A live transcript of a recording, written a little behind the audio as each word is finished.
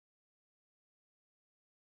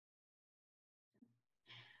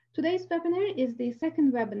Today's webinar is the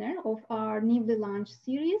second webinar of our newly launched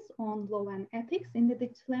series on law and ethics in the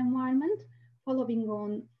digital environment, following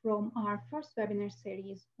on from our first webinar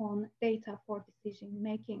series on data for decision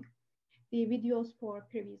making. The videos for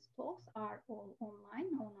previous talks are all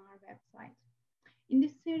online on our website. In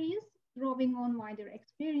this series, drawing on wider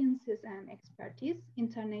experiences and expertise,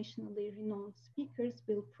 internationally renowned speakers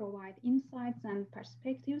will provide insights and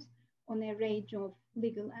perspectives on a range of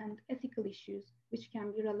legal and ethical issues which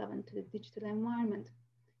can be relevant to the digital environment.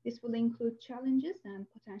 This will include challenges and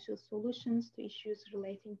potential solutions to issues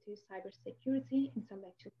relating to cybersecurity,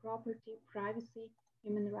 intellectual property, privacy,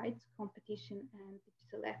 human rights, competition, and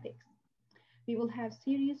digital ethics. We will have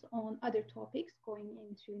series on other topics going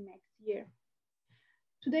into next year.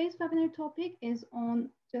 Today's webinar topic is on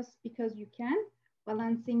Just Because You Can,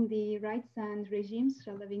 balancing the rights and regimes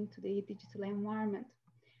relevant to the digital environment.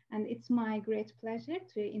 And it's my great pleasure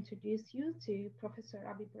to introduce you to Professor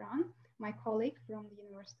Abbe E.L, my colleague from the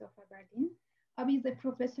University of Aberdeen. Abbe is a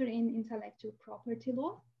professor in intellectual property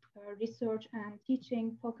law. Her research and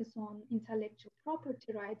teaching focus on intellectual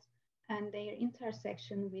property rights and their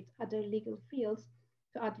intersection with other legal fields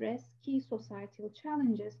to address key societal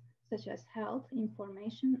challenges such as health,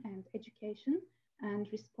 information, and education, and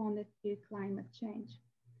responded to climate change.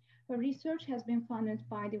 Her research has been funded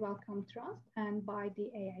by the Wellcome Trust and by the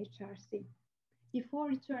AHRC. Before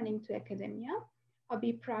returning to academia,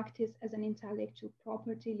 Abbe practiced as an intellectual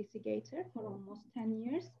property litigator for almost 10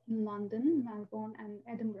 years in London, Melbourne, and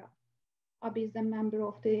Edinburgh. Abbe is a member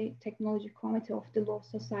of the Technology Committee of the Law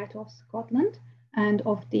Society of Scotland and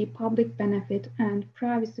of the Public Benefit and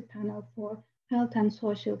Privacy Panel for Health and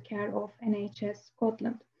Social Care of NHS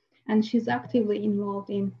Scotland, and she's actively involved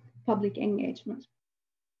in public engagement.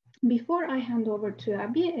 Before I hand over to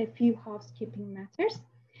Abbe, a few housekeeping matters.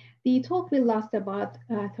 The talk will last about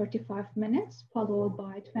 35 minutes, followed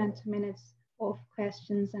by 20 minutes of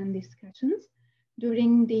questions and discussions.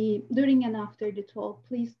 During and after the talk,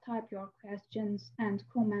 please type your questions and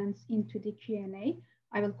comments into the Q&A.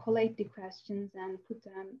 I will collate the questions and put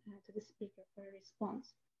them to the speaker for a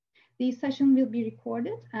response. The session will be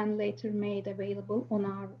recorded and later made available on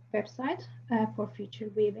our website for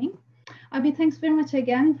future viewing. Abbe, thanks very much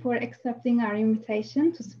again for accepting our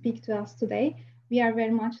invitation to speak to us today. We are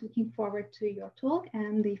very much looking forward to your talk,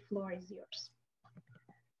 and the floor is yours.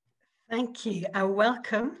 Thank you, and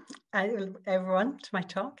welcome everyone to my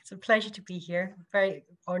talk. It's a pleasure to be here. I'm very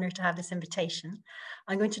honored to have this invitation.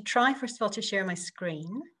 I'm going to try, first of all, to share my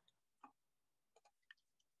screen.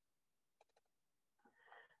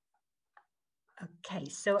 Okay,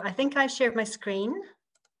 so I think I've shared my screen.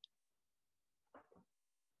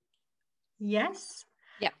 Yes.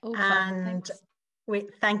 Yeah. Oh, and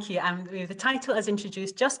thank you. The title is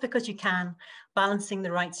introduced, Just Because You Can, Balancing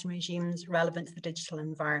the Rights and Regimes Relevant to the Digital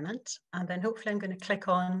Environment. And then hopefully I'm going to click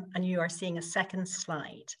on, and you are seeing a second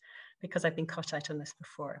slide because I've been caught out on this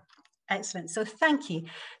before. Excellent. So thank you.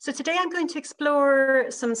 So today I'm going to explore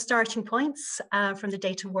some starting points from the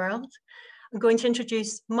data world. I'm going to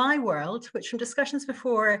introduce my world, which from discussions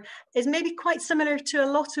before is maybe quite similar to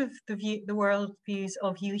a lot of the world views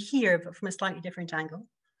of you here, but from a slightly different angle.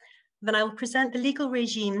 Then I will present the legal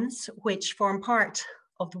regimes which form part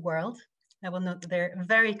of the world. I will note that they're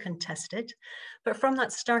very contested, but from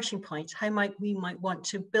that starting point, how we might want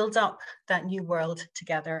to build up that new world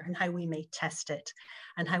together and how we may test it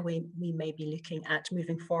and how we may be looking at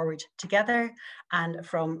moving forward together and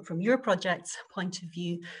from your project's point of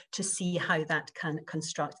view to see how that can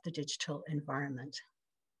construct the digital environment.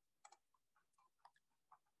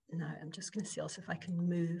 Now, I'm just going to see also if I can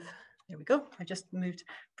move. There we go. I just moved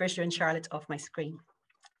Bridget and Charlotte off my screen.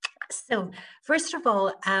 So first of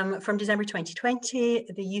all, from December 2020,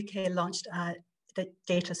 the UK launched the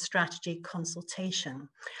data strategy consultation.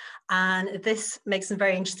 And this makes some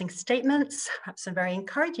very interesting statements, perhaps some very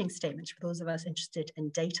encouraging statements for those of us interested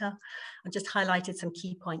in data. I've just highlighted some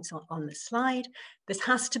key points on the slide. This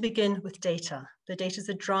has to begin with data. The data is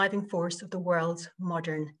the driving force of the world's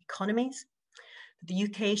modern economies. The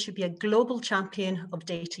UK should be a global champion of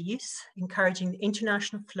data use, encouraging the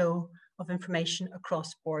international flow of information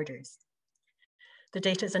across borders. The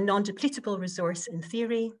data is a non-depletable resource in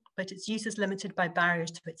theory, but its use is limited by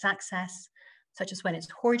barriers to its access, such as when it's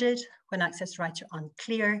hoarded, when access rights are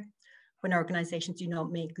unclear, when organizations do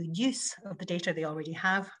not make good use of the data they already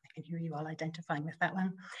have. I can hear you all identifying with that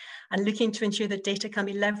one. And looking to ensure that data can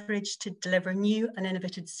be leveraged to deliver new and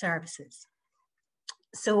innovative services.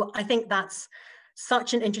 So I think that's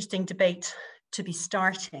such an interesting debate to be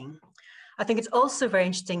starting. I think it's also very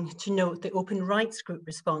interesting to note the Open Rights Group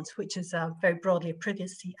response, which is very broadly a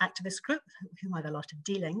privacy activist group with whom I have a lot of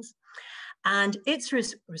dealings. And its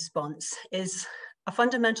response is a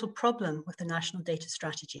fundamental problem with the national data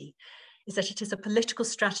strategy, is that it is a political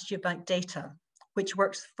strategy about data, which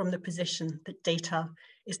works from the position that data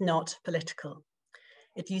is not political.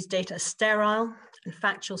 It views data as sterile and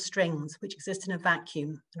factual strings which exist in a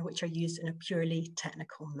vacuum and which are used in a purely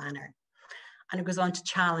technical manner. And it goes on to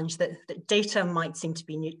challenge that data might seem to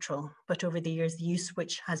be neutral, but over the years, the use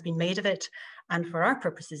which has been made of it, and for our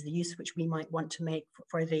purposes, the use which we might want to make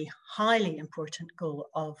for the highly important goal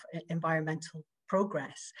of environmental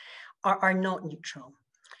progress, are not neutral.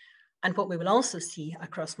 And what we will also see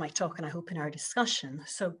across my talk, and I hope in our discussion,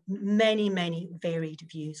 so many, many varied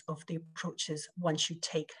views of the approaches one should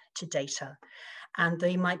take to data. And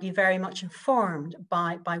they might be very much informed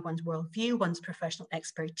by one's worldview, one's professional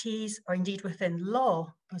expertise, or indeed within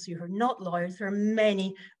law. Those of you who are not lawyers, there are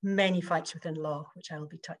many, many fights within law, which I will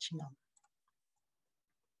be touching on.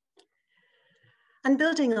 And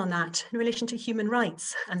building on that, in relation to human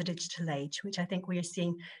rights and the digital age, which I think we are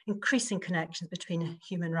seeing increasing connections between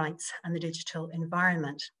human rights and the digital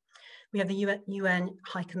environment. We have the UN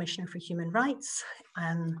High Commissioner for Human Rights,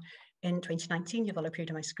 in 2019, you've all appeared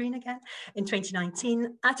on my screen again. In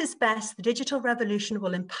 2019, at its best, the digital revolution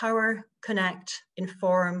will empower, connect,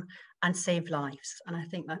 inform, and save lives. And I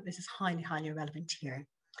think that this is highly, highly relevant here.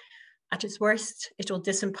 At its worst, it will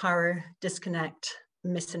disempower, disconnect,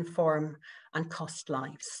 misinform, and cost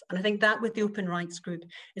lives. And I think that with the Open Rights Group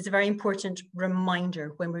is a very important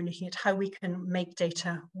reminder when we're looking at how we can make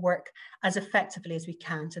data work as effectively as we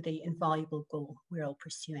can to the invaluable goal we're all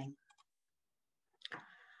pursuing.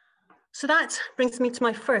 So that brings me to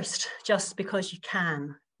my first, just because you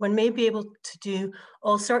can. One may be able to do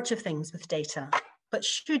all sorts of things with data, but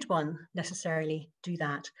should one necessarily do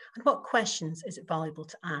that? And what questions is it valuable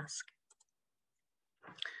to ask?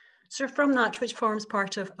 So from that, which forms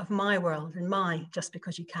part of my world and my just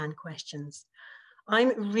because you can questions,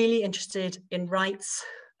 I'm really interested in rights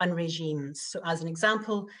and regimes. So as an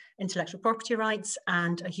example, intellectual property rights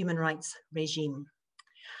and a human rights regime.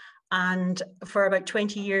 And for about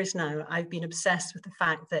 20 years now, I've been obsessed with the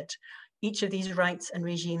fact that each of these rights and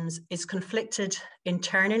regimes is conflicted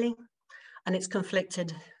internally and it's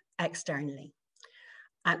conflicted externally.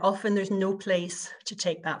 And often there's no place to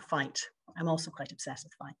take that fight. I'm also quite obsessed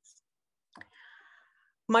with fights.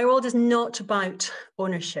 My world is not about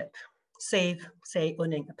ownership, save, say,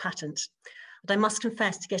 owning a patent. But I must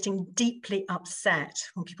confess to getting deeply upset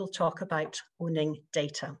when people talk about owning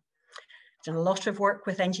data. I've done a lot of work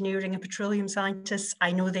with engineering and petroleum scientists.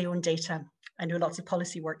 I know they own data. I know lots of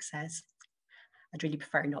policy work says. I'd really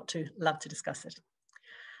prefer not to, love to discuss it.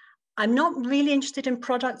 I'm not really interested in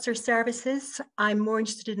products or services. I'm more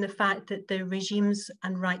interested in the fact that the regimes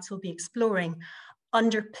and rights we'll be exploring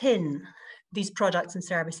underpin these products and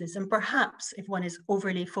services. And perhaps if one is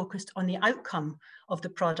overly focused on the outcome of the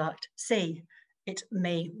product, say, it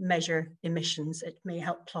may measure emissions, it may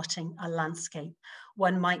help plotting a landscape,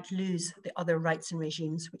 one might lose the other rights and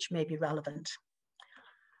regimes which may be relevant.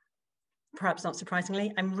 Perhaps not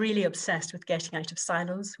surprisingly, I'm really obsessed with getting out of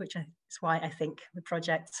silos, which is why I think the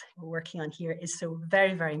project we're working on here is so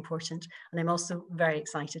very, very important. And I'm also very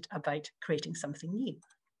excited about creating something new.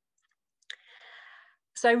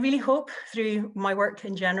 So I really hope through my work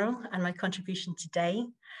in general and my contribution today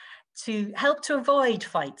to help to avoid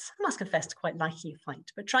fights. I must confess to quite liking a fight,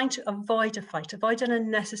 but trying to avoid a fight, avoid an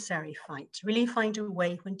unnecessary fight, to really find a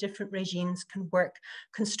way when different regimes can work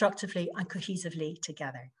constructively and cohesively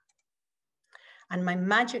together. And my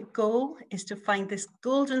magic goal is to find this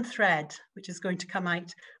golden thread, which is going to come out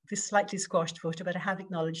of this slightly squashed photo, but I have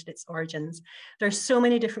acknowledged its origins. There are so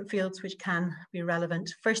many different fields which can be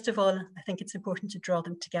relevant. First of all, I think it's important to draw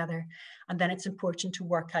them together, and then it's important to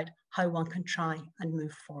work out how one can try and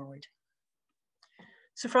move forward.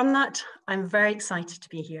 So from that, I'm very excited to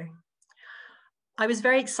be here. I was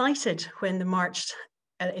very excited when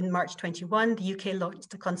in March 21, the UK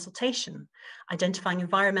launched a consultation identifying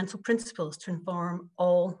environmental principles to inform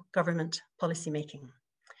all government policymaking.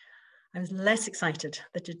 I was less excited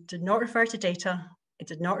that it did not refer to data, it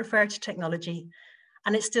did not refer to technology,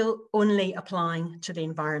 and it's still only applying to the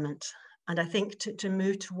environment. And I think to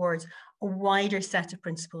move towards a wider set of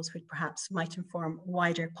principles which perhaps might inform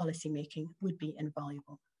wider policymaking would be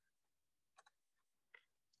invaluable.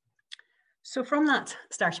 So from that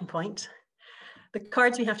starting point, the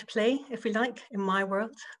cards we have to play, if we like, in my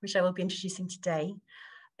world, which I will be introducing today,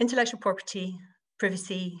 intellectual property,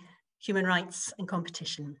 privacy, human rights, and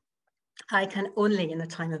competition. I can only, in the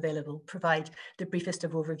time available, provide the briefest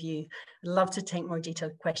of overview. I'd love to take more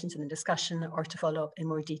detailed questions in the discussion or to follow up in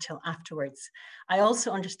more detail afterwards. I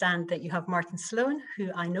also understand that you have Martin Sloan,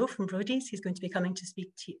 who I know from Brodie's. He's going to be coming to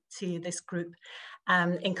speak to this group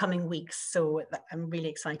in coming weeks. So I'm really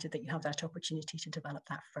excited that you have that opportunity to develop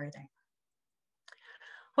that further.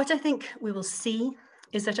 What I think we will see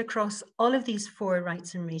is that across all of these four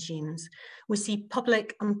rights and regimes, we see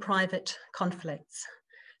public and private conflicts.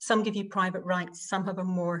 Some give you private rights, some have a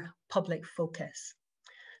more public focus.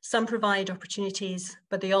 Some provide opportunities,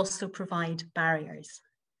 but they also provide barriers.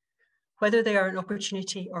 Whether they are an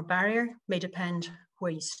opportunity or barrier may depend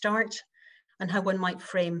where you start and how one might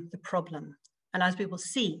frame the problem. And as we will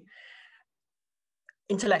see,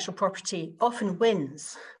 intellectual property often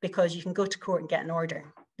wins because you can go to court and get an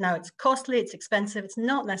order. Now, it's costly, it's expensive, it's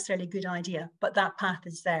not necessarily a good idea, but that path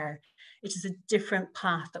is there. It is a different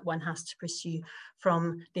path that one has to pursue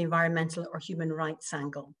from the environmental or human rights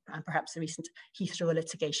angle. And perhaps the recent Heathrow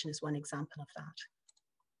litigation is one example of that.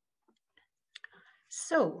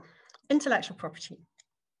 So, intellectual property.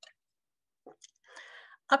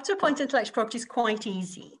 Up to a point, intellectual property is quite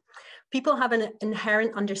easy. People have an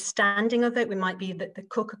inherent understanding of it. It might be the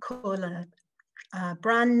Coca-Cola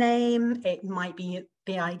brand name. It might be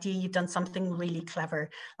the idea you've done something really clever,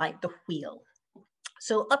 like the wheel.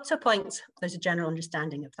 So up to a point, there's a general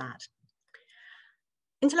understanding of that.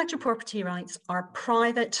 Intellectual property rights are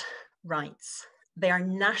private rights. They are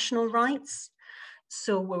national rights.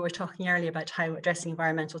 So we were talking earlier about how addressing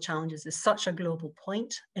environmental challenges is such a global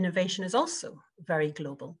point. Innovation is also very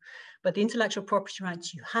global. But the intellectual property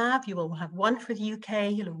rights you will have one for the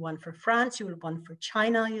UK, you'll have one for France, you will have one for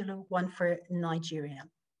China, you'll have one for Nigeria.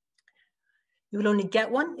 You will only get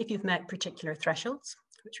one if you've met particular thresholds,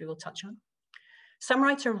 which we will touch on. Some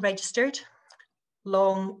rights are registered,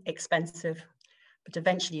 long, expensive, but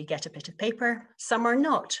eventually you get a bit of paper. Some are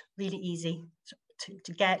not, really easy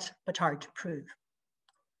to get, but hard to prove.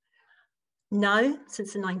 Now,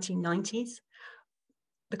 since the 1990s,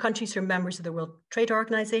 the countries who are members of the World Trade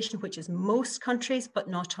Organization, which is most countries, but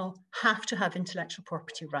not all, have to have intellectual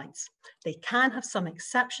property rights. They can have some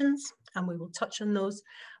exceptions, and we will touch on those,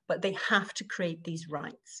 but they have to create these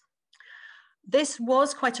rights. This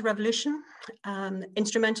was quite a revolution.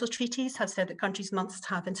 Instrumental treaties have said that countries must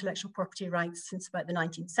have intellectual property rights since about the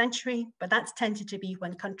 19th century, but that's tended to be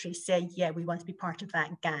when countries say, yeah, we want to be part of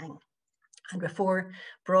that gang. And before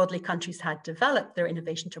broadly countries had developed their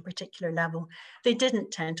innovation to a particular level, they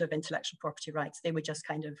didn't tend to have intellectual property rights. They would just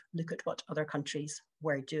kind of look at what other countries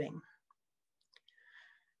were doing.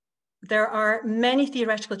 There are many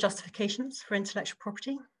theoretical justifications for intellectual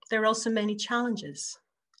property. There are also many challenges.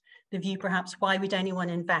 The view perhaps, why would anyone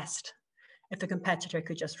invest if the competitor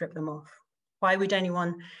could just rip them off? Why would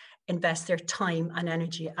anyone invest their time and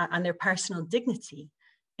energy and their personal dignity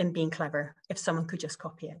in being clever if someone could just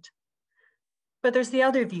copy it? But there's the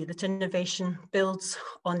other view that innovation builds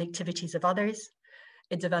on the activities of others.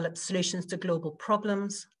 It develops solutions to global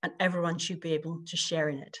problems, and everyone should be able to share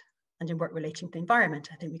in it. And in work relating to the environment,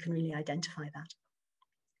 I think we can really identify that.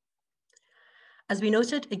 As we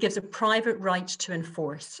noted, it gives a private right to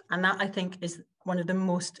enforce, and that I think is one of the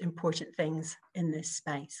most important things in this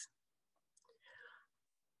space.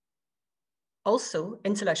 Also,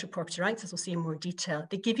 intellectual property rights, as we'll see in more detail,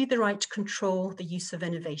 they give you the right to control the use of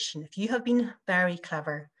innovation. If you have been very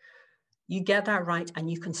clever, you get that right and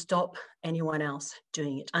you can stop anyone else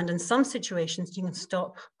doing it. And in some situations, you can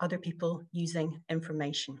stop other people using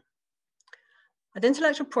information. And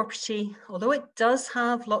intellectual property, although it does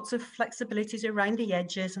have lots of flexibilities around the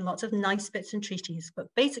edges and lots of nice bits and treaties, but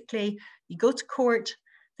basically you go to court,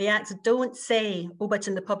 the acts don't say, oh, but it's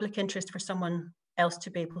in the public interest for someone else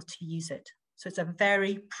to be able to use it. So it's a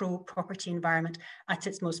very pro-property environment at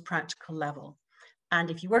its most practical level.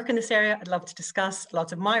 And if you work in this area, I'd love to discuss. A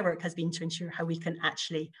lot of my work has been to ensure how we can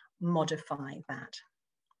actually modify that.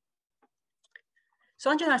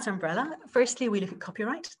 So under that umbrella, firstly, we look at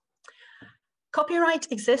copyright.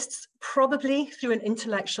 Copyright exists probably through an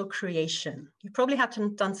intellectual creation. You probably have to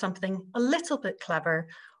have done something a little bit clever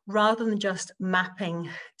rather than just mapping,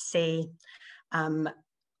 say,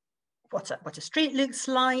 what a street looks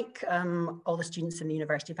like, all the students in the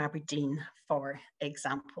University of Aberdeen, for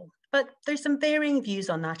example. But there's some varying views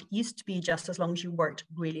on that. It used to be just as long as you worked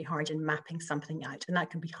really hard in mapping something out, and that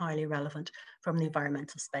can be highly relevant from the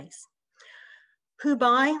environmental space. Who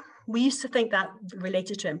by? We used to think that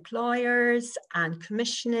related to employers and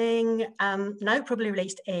commissioning. Now it probably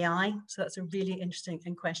relates to AI, so that's a really interesting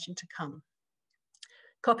question to come.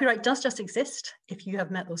 Copyright does just exist if you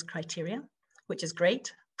have met those criteria, which is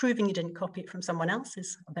great. Proving you didn't copy it from someone else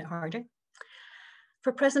is a bit harder.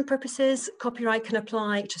 For present purposes, copyright can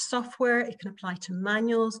apply to software, it can apply to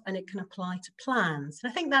manuals, and it can apply to plans.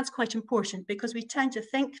 And I think that's quite important because we tend to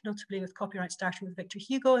think, notably with copyright starting with Victor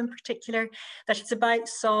Hugo in particular, that it's about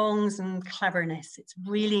songs and cleverness. It's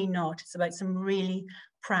really not. It's about some really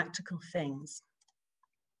practical things.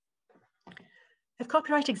 If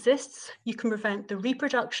copyright exists, you can prevent the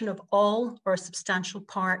reproduction of all or a substantial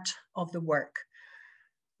part of the work.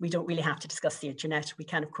 We don't really have to discuss the internet. We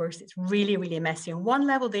can, of course. It's really, really messy. On one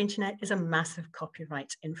level, the internet is a massive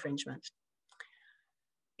copyright infringement.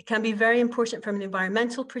 It can be very important from an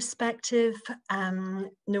environmental perspective. No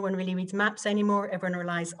one really reads maps anymore. Everyone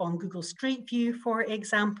relies on Google Street View, for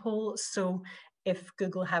example. So if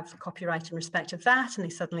Google have copyright in respect of that and they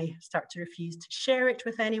suddenly start to refuse to share it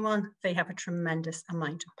with anyone, they have a tremendous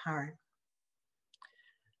amount of power.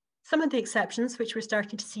 Some of the exceptions which we're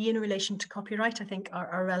starting to see in relation to copyright, I think,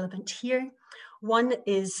 are relevant here. One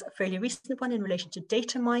is a fairly recent one in relation to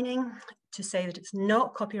data mining, to say that it's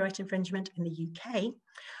not copyright infringement in the UK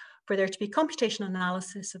for there to be computational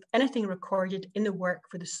analysis of anything recorded in the work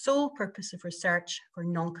for the sole purpose of research for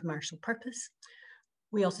non-commercial purpose.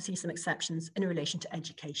 We also see some exceptions in relation to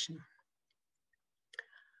education.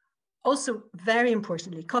 Also, very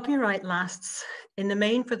importantly, copyright lasts in the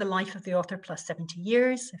main for the life of the author plus 70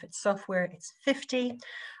 years. If it's software, it's 50.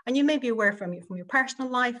 And you may be aware from your personal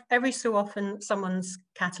life, every so often someone's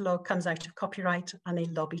catalogue comes out of copyright and they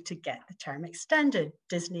lobby to get the term extended.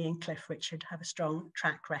 Disney and Cliff Richard have a strong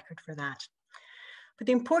track record for that. But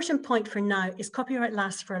the important point for now is copyright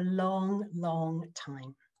lasts for a long, long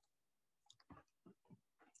time.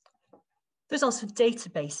 There's also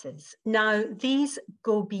databases. Now, these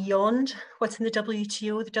go beyond what's in the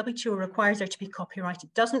WTO. The WTO requires there to be copyright.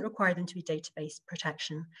 It doesn't require them to be database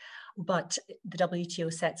protection, but the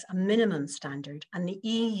WTO sets a minimum standard. And the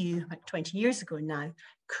EU, like 20 years ago now,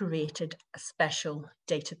 created a special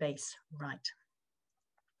database right.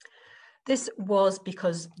 This was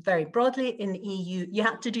because very broadly in the EU, you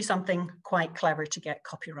had to do something quite clever to get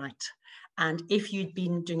copyright. And if you'd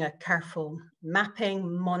been doing a careful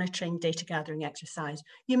mapping, monitoring, data gathering exercise,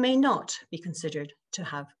 you may not be considered to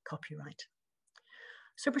have copyright.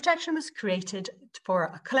 So protection was created for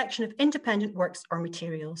a collection of independent works or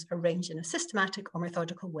materials arranged in a systematic or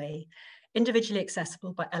methodical way, individually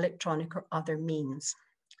accessible by electronic or other means.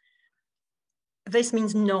 This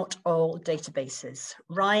means not all databases.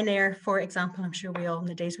 Ryanair, for example, I'm sure we all in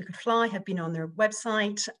the days we could fly have been on their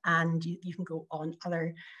website, and you can go on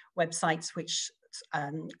other websites which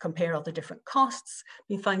compare all the different costs.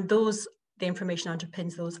 You find those, the information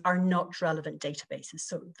underpins those are not relevant databases.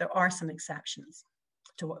 So there are some exceptions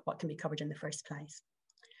to what can be covered in the first place.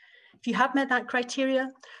 If you have met that criteria,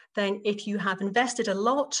 then if you have invested a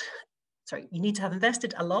lot, you need to have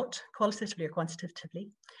invested a lot, qualitatively or quantitatively,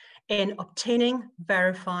 in obtaining,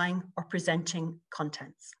 verifying, or presenting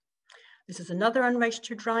contents. This is another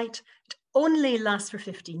unregistered right. It only lasts for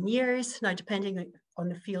 15 years. Now, depending on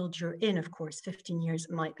the field you're in, of course, 15 years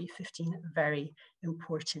might be 15 very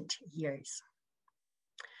important years.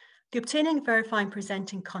 The obtaining, verifying,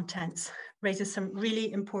 presenting contents raises some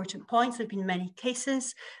really important points. There have been many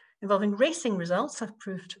cases involving racing results have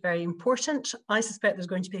proved very important. I suspect there's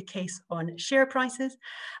going to be a case on share prices,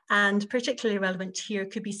 and particularly relevant here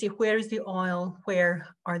could be, say, where is the oil, where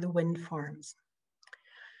are the wind farms?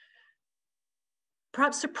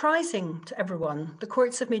 Perhaps surprising to everyone, the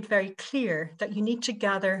courts have made very clear that you need to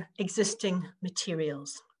gather existing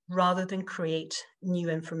materials rather than create new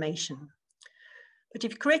information. But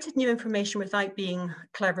if you created new information without being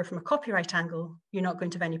clever from a copyright angle, you're not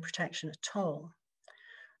going to have any protection at all.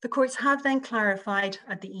 The courts have then clarified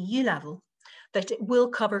at the EU level that it will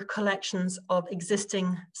cover collections of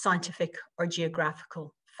existing scientific or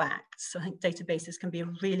geographical facts. So I think databases can be a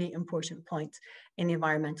really important point in the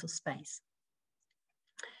environmental space.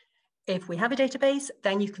 If we have a database,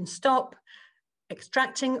 then you can stop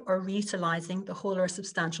extracting or reutilizing the whole or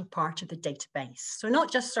substantial part of the database. So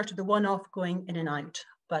not just sort of the one-off going in and out,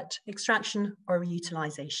 but extraction or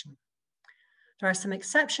reutilization. There are some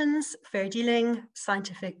exceptions: fair dealing,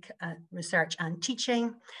 scientific research and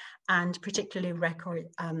teaching, and particularly record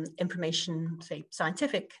information, say,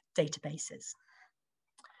 scientific databases.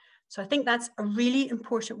 So I think that's a really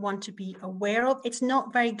important one to be aware of. It's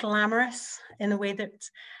not very glamorous in the way that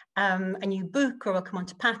a new book, or we'll come on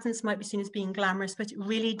to patents, might be seen as being glamorous, but it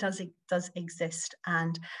really does exist.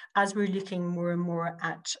 And as we're looking more and more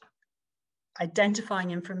at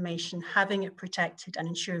identifying information, having it protected, and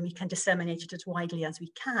ensuring we can disseminate it as widely as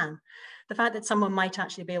we can, the fact that someone might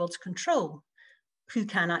actually be able to control who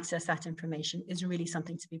can access that information is really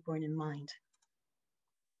something to be borne in mind.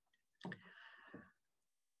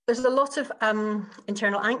 There's a lot of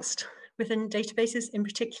internal angst within databases in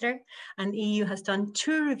particular, and the EU has done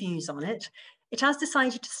 2 reviews on it. It has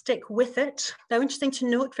decided to stick with it. Now, interesting to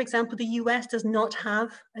note, for example, the US does not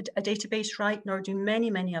have a database right, nor do many,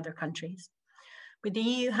 many other countries. But the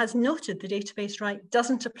EU has noted the database right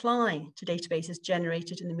doesn't apply to databases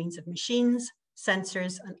generated in the means of machines,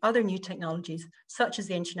 sensors, and other new technologies, such as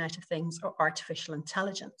the Internet of Things or artificial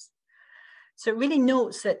intelligence. So it really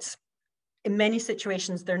notes that in many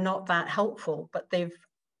situations, they're not that helpful, but they've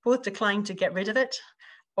both declined to get rid of it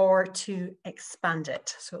or to expand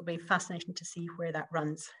it. So it'll be fascinating to see where that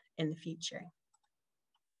runs in the future.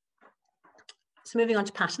 So moving on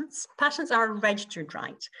to patents. Patents are a registered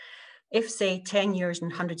right. If, say, 10 years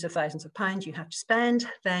and hundreds of thousands of pounds you have to spend,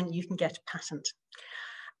 then you can get a patent.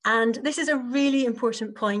 And this is a really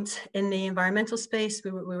important point in the environmental space.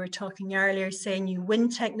 We were talking earlier, saying new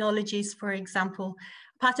wind technologies, for example.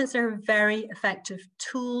 Patents are a very effective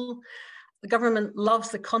tool. The government loves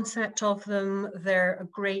the concept of them. They're a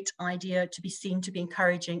great idea to be seen to be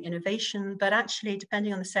encouraging innovation, but actually,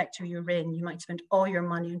 depending on the sector you're in, you might spend all your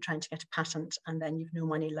money on trying to get a patent, and then you've no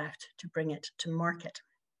money left to bring it to market.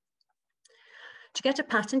 To get a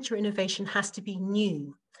patent, your innovation has to be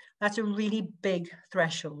new. That's a really big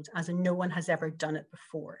threshold, as in no one has ever done it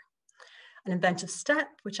before. An inventive step,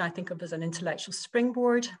 which I think of as an intellectual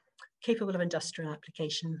springboard, capable of industrial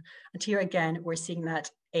application. And here again, we're seeing that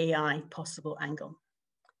AI possible angle.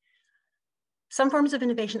 Some forms of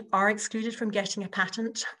innovation are excluded from getting a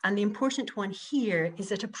patent. And the important one here is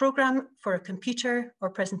that a program for a computer or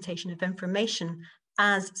presentation of information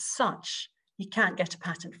as such, you can't get a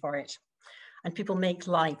patent for it. And people make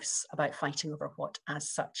lives about fighting over what as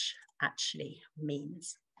such actually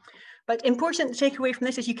means. But important to take away from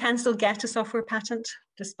this is you can still get a software patent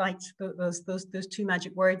despite those 2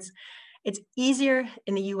 magic words. It's easier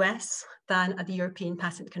in the US than at the European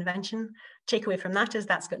Patent Convention. Takeaway from that is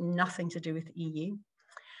that's got nothing to do with the EU.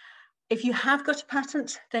 If you have got a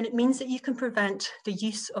patent, then it means that you can prevent the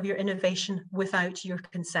use of your innovation without your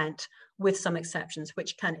consent, with some exceptions,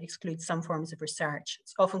 which can exclude some forms of research.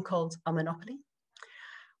 It's often called a monopoly.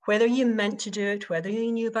 Whether you meant to do it, whether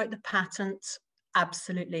you knew about the patent,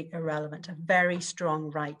 absolutely irrelevant. A very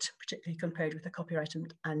strong right, particularly compared with the copyright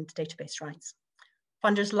and database rights.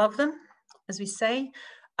 Funders love them, as we say,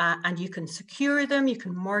 and you can secure them, you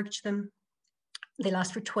can mortgage them. They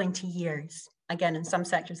last for 20 years. Again, in some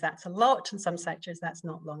sectors, that's a lot. In some sectors, that's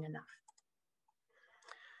not long enough.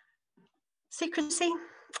 Secrecy,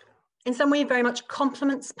 in some way, very much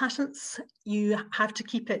complements patents. You have to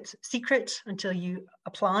keep it secret until you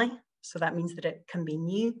apply. So that means that it can be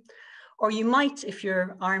new. Or you might, if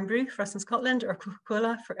you're Iron Brew for us in Scotland, or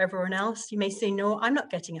Coca-Cola for everyone else, you may say, no, I'm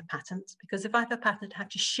not getting a patent, because if I have a patent, I have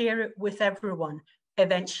to share it with everyone.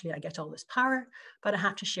 Eventually I get all this power, but I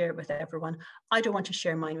have to share it with everyone. I don't want to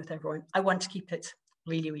share mine with everyone. I want to keep it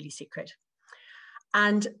really, really secret.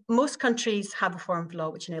 And most countries have a form of law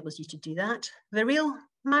which enables you to do that. The real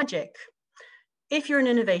magic, if you're an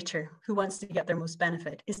innovator who wants to get their most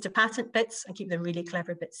benefit, is to patent bits and keep the really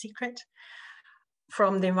clever bits secret.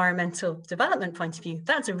 From the environmental development point of view,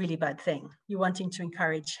 that's a really bad thing. You're wanting to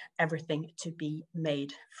encourage everything to be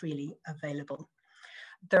made freely available.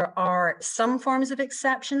 There are some forms of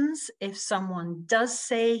exceptions. If someone does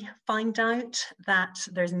say, find out that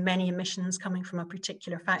there's many emissions coming from a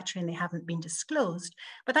particular factory and they haven't been disclosed,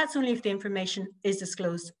 but that's only if the information is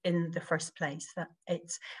disclosed in the first place.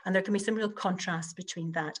 And there can be some real contrast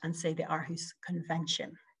between that and, say, the Aarhus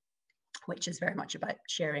Convention, which is very much about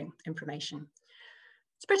sharing information.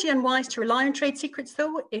 It's pretty unwise to rely on trade secrets,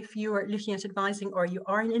 though, if you are looking at advising or you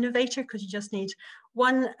are an innovator, because you just need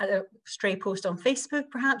one stray post on Facebook,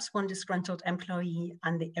 perhaps one disgruntled employee,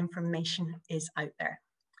 and the information is out there.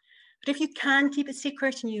 But if you can keep it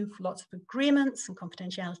secret and you have lots of agreements and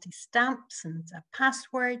confidentiality stamps and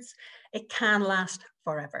passwords, it can last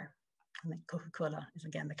forever. And Coca-Cola is,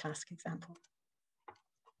 again, the classic example.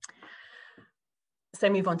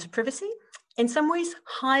 So move on to privacy. In some ways,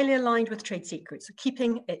 highly aligned with trade secrets, so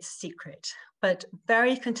keeping it secret, but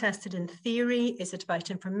very contested in theory. Is it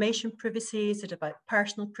about information privacy? Is it about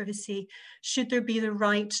personal privacy? Should there be the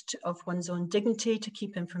right of one's own dignity to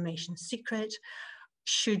keep information secret?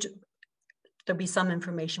 Should there be some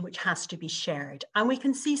information which has to be shared? And we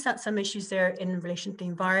can see some issues there in relation to the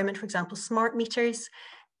environment. For example, smart meters.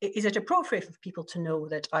 Is it appropriate for people to know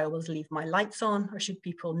that I always leave my lights on, or should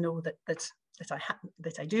people know that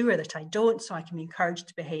I do or that I don't, so I can be encouraged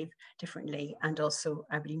to behave differently, and also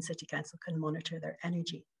Aberdeen City Council can monitor their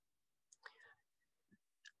energy.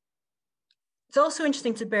 It's also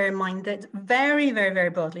interesting to bear in mind that very, very, very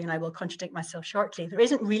broadly, and I will contradict myself shortly, there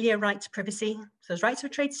isn't really a right to privacy. So there's rights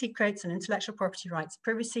of trade secrets and intellectual property rights.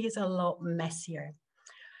 Privacy is a lot messier.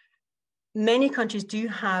 Many countries do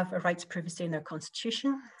have a right to privacy in their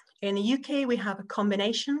constitution. In the UK, we have a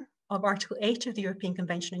combination of Article 8 of the European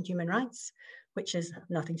Convention on Human Rights, which is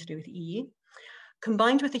nothing to do with the EU,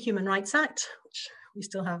 combined with the Human Rights Act, which we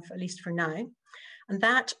still have, at least for now. And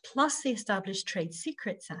that, plus the established Trade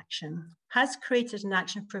Secrets Action, has created an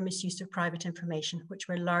action for misuse of private information, which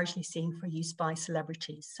we're largely seeing for use by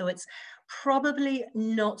celebrities. So it's probably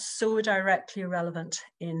not so directly relevant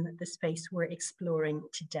in the space we're exploring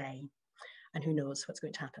today. And who knows what's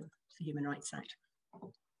going to happen with the Human Rights Act.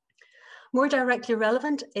 More directly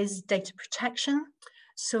relevant is data protection.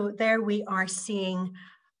 So there we are seeing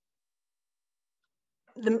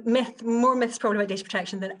more myths probably about data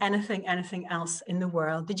protection than anything else in the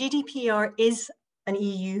world. The GDPR is an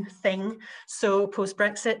EU thing. So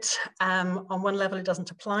post-Brexit, on one level, it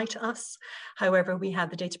doesn't apply to us. However, we have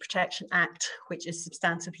the Data Protection Act, which is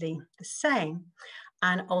substantively the same.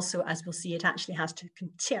 And also, as we'll see, it actually has to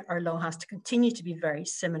continue, our law has to continue to be very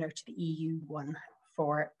similar to the EU one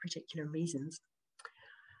for particular reasons.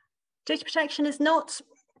 Data protection is not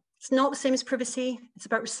the same as privacy. It's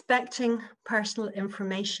about respecting personal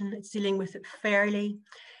information. It's dealing with it fairly.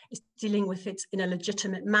 It's dealing with it in a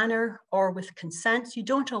legitimate manner or with consent. You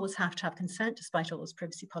don't always have to have consent, despite all those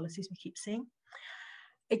privacy policies we keep seeing.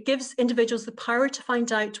 It gives individuals the power to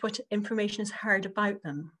find out what information is heard about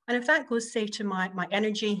them. And if that goes, say, to my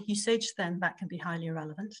energy usage, then that can be highly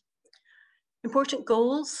irrelevant. Important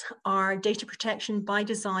goals are data protection by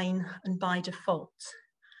design and by default.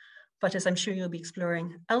 But as I'm sure you'll be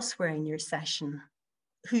exploring elsewhere in your session,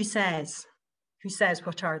 who says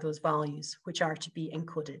what are those values which are to be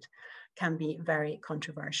encoded can be very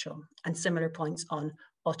controversial. And similar points on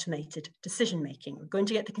automated decision-making. We're going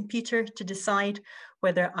to get the computer to decide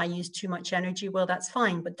whether I use too much energy. Well, that's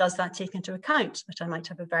fine, but does that take into account that I might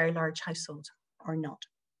have a very large household or not?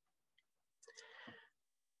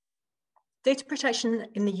 Data protection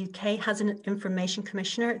in the UK has an information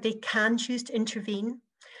commissioner. They can choose to intervene.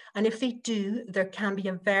 And if they do, there can be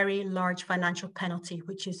a very large financial penalty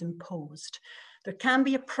which is imposed. There can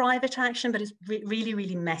be a private action, but it's really,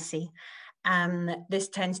 really messy. This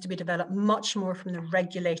tends to be developed much more from the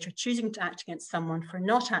regulator choosing to act against someone for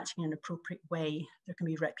not acting in an appropriate way. There can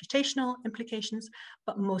be reputational implications,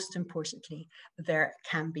 but most importantly, there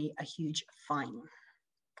can be a huge fine.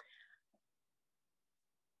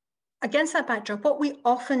 Against that backdrop, what we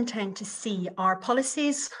often tend to see are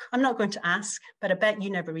policies. I'm not going to ask, but I bet you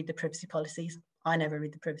never read the privacy policies. I never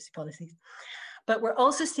read the privacy policies. But we're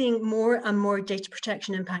also seeing more and more data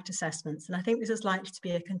protection impact assessments. And I think this is likely to be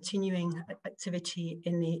a continuing activity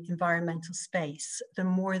in the environmental space. The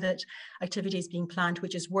more that activity is being planned,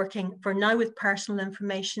 which is working for now with personal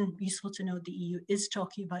information, useful to know the EU is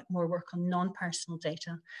talking about more work on non-personal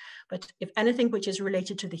data. But if anything which is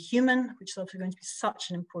related to the human, which is also going to be such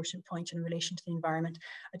an important point in relation to the environment,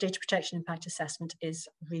 a data protection impact assessment is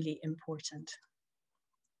really important.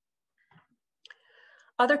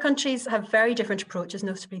 Other countries have very different approaches,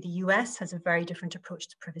 notably the US has a very different approach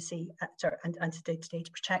to privacy and to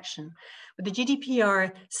data protection. But the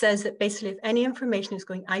GDPR says that basically if any information is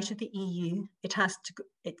going out of the EU, it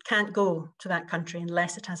can't go to that country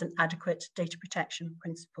unless it has an adequate data protection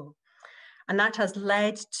principle. And that has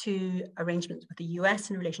led to arrangements with the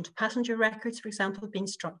US in relation to passenger records, for example, being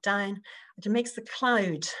struck down. And it makes the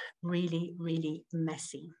cloud really, really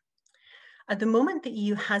messy. At the moment, the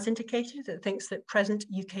EU has indicated that it thinks that present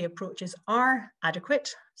UK approaches are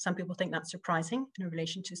adequate. Some people think that's surprising in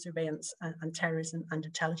relation to surveillance and terrorism and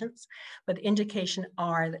intelligence. But the indication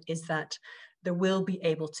is that there will be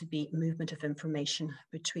able to be movement of information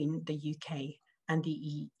between the UK and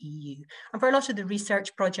the EU. And for a lot of the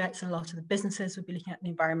research projects and a lot of the businesses will be looking at the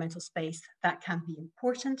environmental space, that can be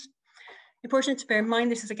important. Important to bear in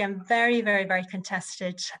mind, this is again very, very, very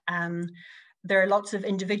contested. There are lots of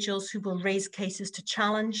individuals who will raise cases to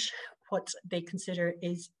challenge what they consider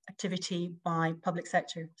is activity by public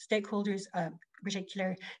sector stakeholders,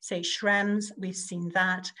 particular, say, Schrems, we've seen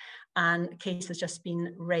that, and a case has just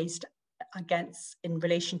been raised in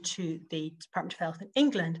relation to the Department of Health in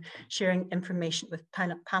England, sharing information with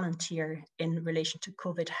Palantir in relation to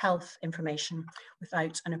COVID health information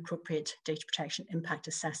without an appropriate data protection impact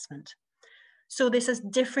assessment. So this has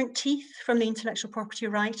different teeth from the intellectual property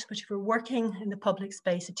right, but if we're working in the public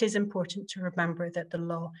space, it is important to remember that the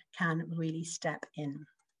law can really step in.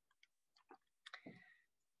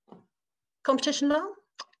 Competition law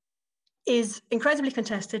is incredibly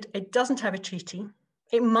contested. It doesn't have a treaty.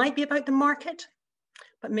 It might be about the market,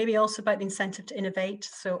 but maybe also about the incentive to innovate.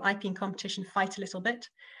 So IP and competition fight a little bit,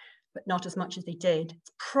 but not as much as they did.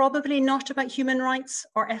 It's probably not about human rights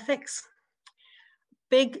or ethics.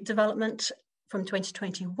 Big development from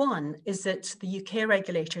 2021 is that the UK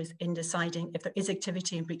regulators, in deciding if there is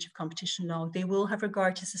activity in breach of competition law, they will have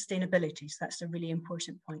regard to sustainability. So that's a really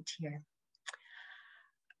important point here.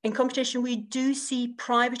 In competition, we do see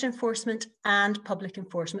private enforcement and public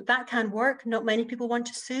enforcement. That can work. Not many people want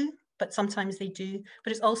to sue, but sometimes they do.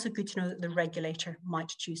 But it's also good to know that the regulator might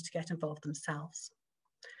choose to get involved themselves.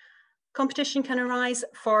 Competition can arise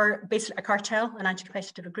for basically a cartel, an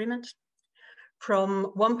anti-competitive agreement, from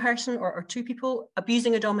one person or two people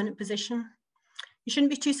abusing a dominant position. You shouldn't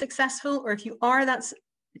be too successful, or if you are,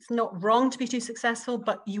 it's not wrong to be too successful,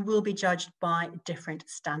 but you will be judged by different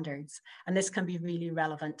standards. And this can be really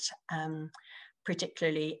relevant,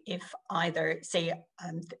 particularly if either, say,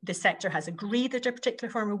 the sector has agreed that a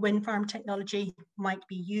particular form of wind farm technology might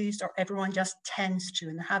be used, or everyone just tends to.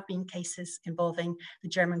 And there have been cases involving the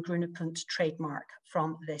German Grünepunkt trademark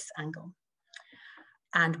from this angle.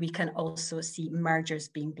 And we can also see mergers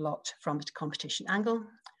being blocked from the competition angle.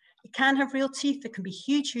 It can have real teeth. There can be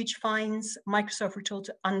huge, huge fines. Microsoft were told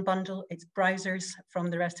to unbundle its browsers from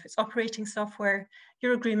the rest of its operating software.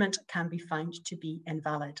 Your agreement can be found to be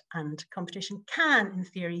invalid, and competition can, in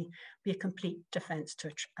theory, be a complete defense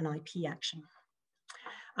to an IP action.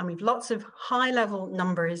 And we've lots of high-level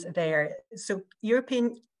numbers there. So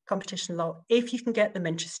European competition law, if you can get them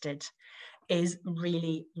interested, is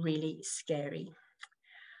really, really scary.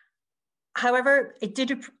 However,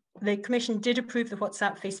 the Commission did approve the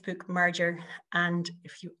WhatsApp-Facebook merger, and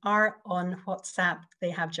if you are on WhatsApp, they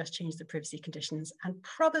have just changed the privacy conditions. And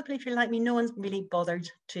probably, if you're like me, no one's really bothered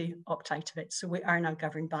to opt out of it. So we are now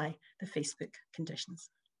governed by the Facebook conditions.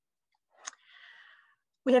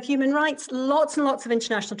 We have human rights, lots and lots of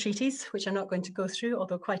international treaties, which I'm not going to go through,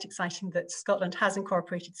 although quite exciting that Scotland has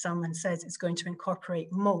incorporated some and says it's going to incorporate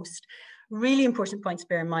most. Really important point to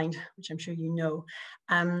bear in mind, which I'm sure you know.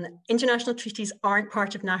 International treaties aren't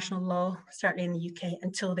part of national law, certainly in the UK,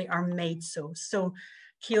 until they are made so. So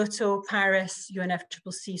Kyoto, Paris,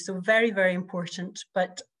 UNFCCC, so very, very important,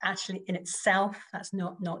 but actually in itself, that's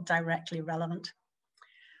not directly relevant.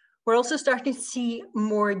 We're also starting to see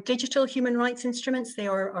more digital human rights instruments. They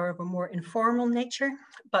are of a more informal nature,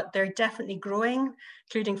 but they're definitely growing,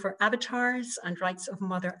 including for avatars and rights of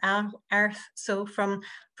Mother Earth. So from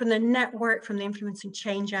the network, from the influencing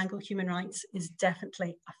change angle, human rights is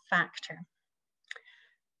definitely a factor.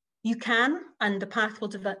 You can, and the path will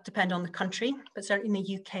depend on the country, but certainly in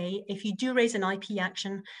the UK, if you do raise an IP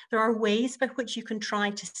action, there are ways by which you can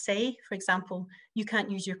try to say, for example, you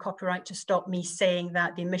can't use your copyright to stop me saying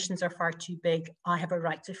that the emissions are far too big, I have a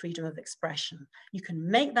right to freedom of expression. You can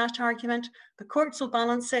make that argument, the courts will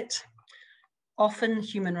balance it. Often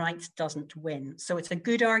human rights doesn't win. So it's a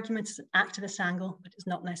good argument, it's an activist angle, but it's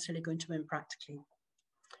not necessarily going to win practically.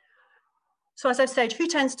 So as I've said, who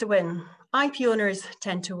tends to win? IP owners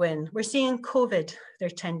tend to win. We're seeing COVID, they're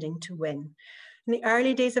tending to win. In the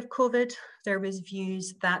early days of COVID, there was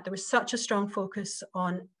views that there was such a strong focus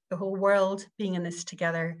on the whole world being in this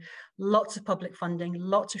together, lots of public funding,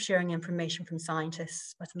 lots of sharing information from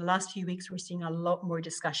scientists. But in the last few weeks, we're seeing a lot more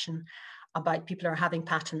discussion about people are having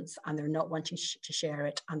patents and they're not wanting to share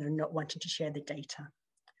it and they're not wanting to share the data.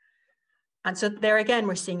 And so there again,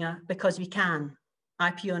 we're seeing because we can.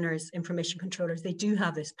 IP owners, information controllers, they do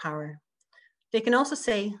have this power. They can also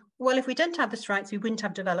say, well, if we didn't have this rights, we wouldn't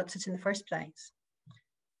have developed it in the first place.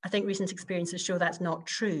 I think recent experiences show that's not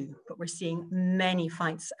true, but we're seeing many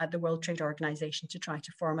fights at the World Trade Organization to try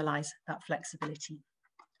to formalize that flexibility.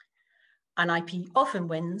 And IP often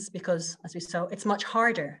wins because, as we saw, it's much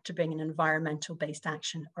harder to bring an environmental-based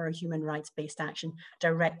action or a human rights-based action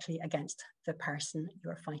directly against the person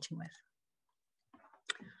you're fighting with.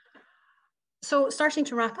 So starting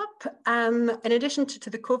to wrap up, in addition to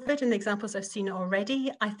the COVID and the examples I've seen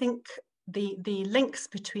already, I think the links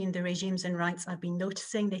between the regimes and rights I've been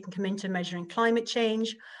noticing, they can come into measuring climate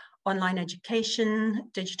change, online education,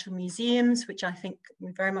 digital museums, which I think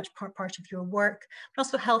are very much part of your work, but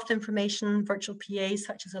also health information, virtual PAs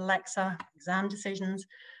such as Alexa, exam decisions,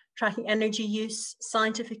 tracking energy use,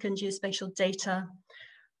 scientific and geospatial data,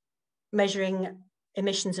 measuring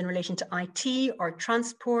emissions in relation to IT or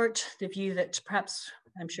transport, the view that perhaps,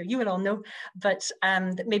 I'm sure you will all know, but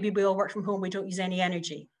that maybe we all work from home, we don't use any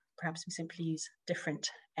energy. Perhaps we simply use different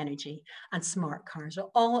energy, and smart cars are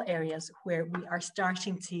all areas where we are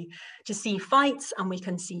starting to see fights, and we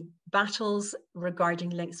can see battles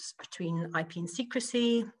regarding links between IP and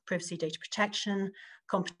secrecy, privacy data protection,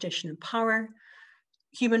 competition and power.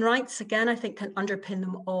 Human rights, again, I think can underpin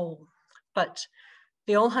them all. But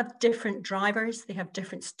They all have different drivers, they have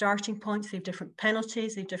different starting points, they have different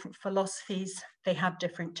penalties, they have different philosophies, they have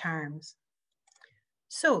different terms.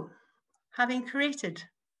 So, having created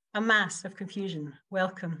a mass of confusion,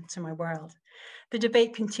 welcome to my world. The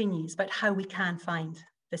debate continues about how we can find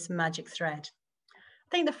this magic thread. I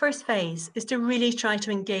think the first phase is to really try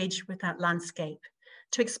to engage with that landscape,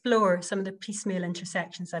 to explore some of the piecemeal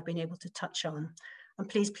intersections I've been able to touch on. And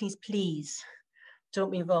please, please, please,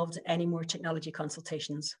 don't be involved in any more technology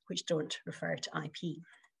consultations which don't refer to IP.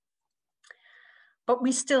 But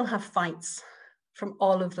we still have fights from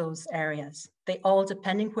all of those areas. They all,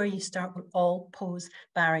 depending where you start, will all pose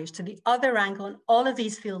barriers to the other angle, and all of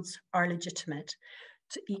these fields are legitimate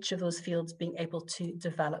to each of those fields being able to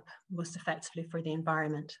develop most effectively for the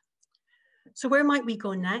environment. So where might we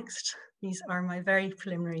go next? These are my very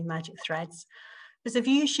preliminary magic threads. There's a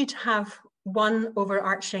view you should have one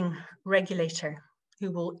overarching regulator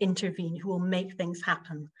who will intervene, who will make things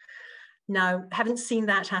happen. Now, I haven't seen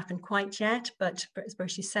that happen quite yet, but as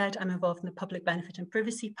Bertie said, I'm involved in the Public Benefit and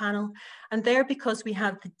Privacy Panel. And there, because we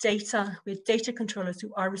have the data, we have data controllers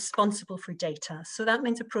who are responsible for data. So that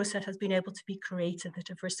means a process has been able to be created that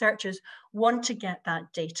if researchers want to get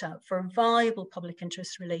that data for valuable public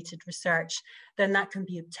interest related research, then that can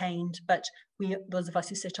be obtained. But we, those of us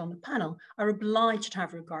who sit on the panel, are obliged to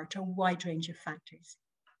have regard to a wide range of factors.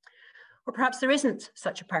 Or perhaps there isn't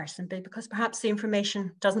such a person, because perhaps the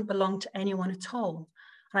information doesn't belong to anyone at all.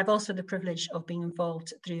 And I've also the privilege of being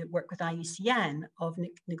involved through work with IUCN of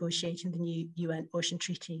negotiating the new UN Ocean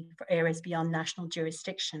Treaty for areas beyond national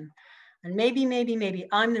jurisdiction. And maybe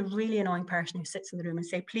I'm the really annoying person who sits in the room and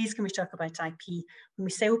say, please, can we talk about IP? When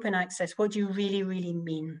we say open access, what do you really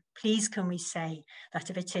mean? Please, can we say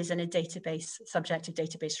that if it is in a database, subject to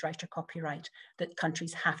database right or copyright, that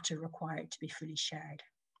countries have to require it to be fully shared?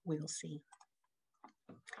 We will see.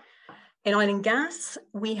 In oil and gas,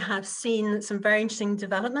 we have seen some very interesting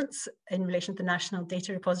developments in relation to the National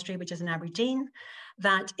Data Repository, which is in Aberdeen,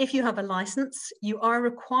 that if you have a license, you are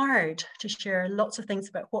required to share lots of things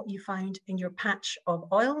about what you found in your patch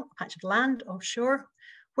of oil, patch of land offshore,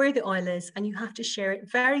 where the oil is, and you have to share it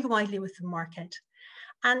very widely with the market.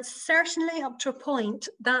 And certainly up to a point,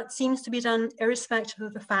 that seems to be done irrespective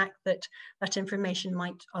of the fact that that information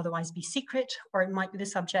might otherwise be secret, or it might be the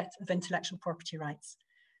subject of intellectual property rights.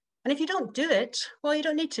 And if you don't do it, well, you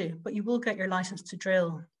don't need to, but you will get your license to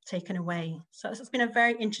drill taken away. So this has been a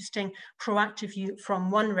very interesting proactive view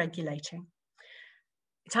from one regulator.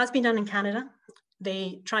 It has been done in Canada.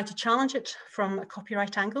 They tried to challenge it from a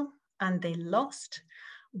copyright angle and they lost.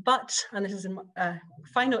 But, and this is a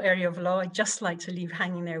final area of law I'd just like to leave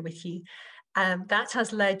hanging there with you, that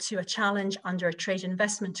has led to a challenge under a trade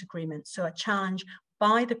investment agreement. So a challenge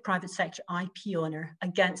by the private sector IP owner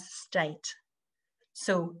against the state.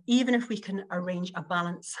 So even if we can arrange a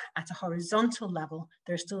balance at a horizontal level,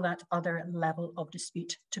 there's still that other level of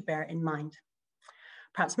dispute to bear in mind.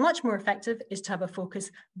 Perhaps much more effective is to have a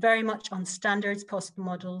focus very much on standards, possible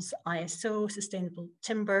models, ISO, sustainable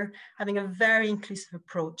timber, having a very inclusive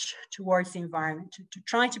approach towards the environment, to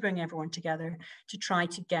try to bring everyone together, to try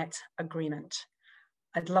to get agreement.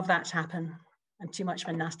 I'd love that to happen. I'm too much of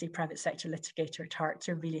a nasty private sector litigator at heart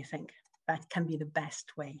to really think that can be the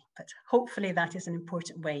best way, but hopefully that is an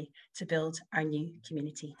important way to build our new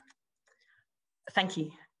community. Thank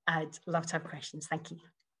you. I'd love to have questions. Thank you.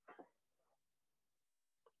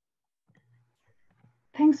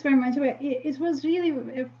 Thanks very much. It was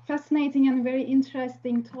really a fascinating and very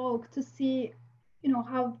interesting talk to see,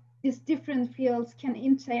 how these different fields can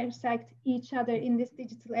intersect each other in this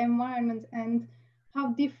digital environment and how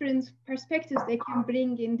different perspectives they can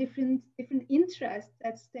bring in, different interests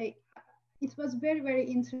at stake. It was very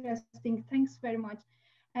interesting. Thanks very much.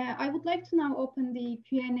 I would like to now open the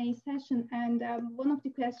Q&A session, and one of the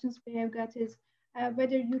questions we have got is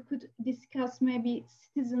whether you could discuss maybe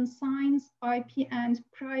citizen science, IP, and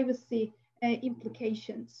privacy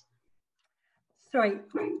implications. Sorry,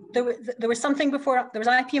 there was something before. There was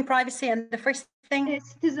IP and privacy, and the first thing?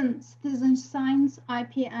 Citizen science,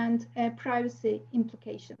 IP, and privacy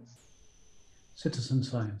implications. Citizen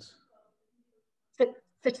science.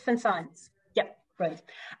 Citizen science. Yeah, right.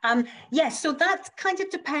 Yes, so that kind of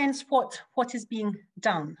depends what is being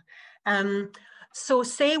done. So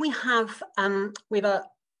say we have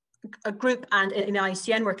a group, and in the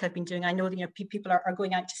IUCN work I've been doing, I know that people are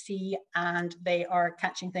going out to sea and they are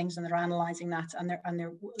catching things and they're analysing that and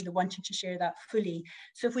they're wanting to share that fully.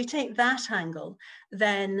 So if we take that angle,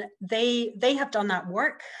 then they have done that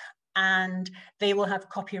work and they will have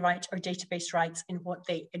copyright or database rights in what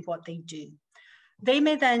they do. They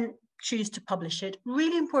may then choose to publish it.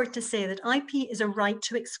 Really important to say that IP is a right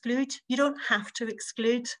to exclude. You don't have to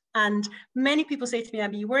exclude. And many people say to me,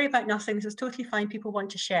 Abby, you worry about nothing. This is totally fine. People want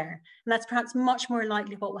to share. And that's perhaps much more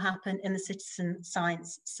likely what will happen in the citizen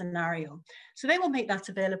science scenario. So they will make that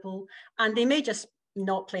available, and they may just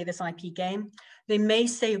not play this IP game. They may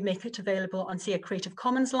say make it available on, say, a Creative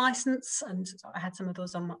Commons license, and I had some of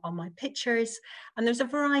those on my pictures. And there's a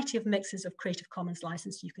variety of mixes of Creative Commons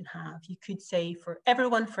license you can have. You could say for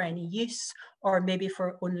everyone for any use, or maybe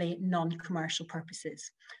for only non-commercial purposes.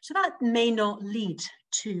 So that may not lead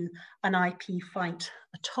to an IP fight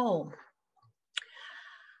at all.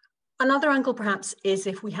 Another angle perhaps is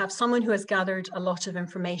if we have someone who has gathered a lot of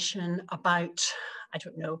information about, I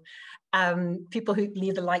don't know, people who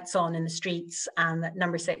leave the lights on in the streets, and that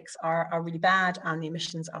number 6 are really bad and the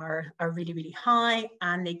emissions are really, really high,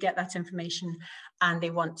 and they get that information and they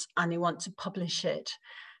want to publish it.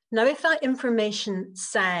 Now, if that information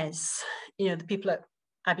says, you know, the people at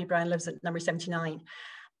Abby Brown lives at number 79,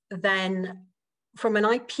 then from an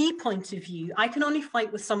IP point of view, I can only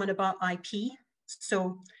fight with someone about IP.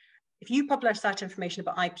 So if you publish that information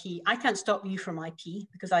about IP, I can't stop you from IP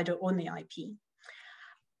because I don't own the IP.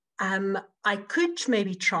 I could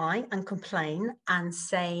maybe try and complain and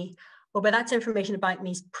say, well, but that's information about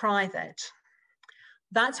me is private.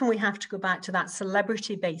 That's when we have to go back to that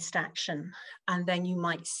celebrity-based action. And then you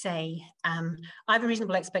might say, I have a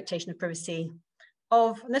reasonable expectation of privacy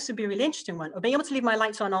of, and this would be a really interesting one, of being able to leave my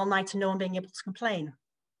lights on all night and no one being able to complain.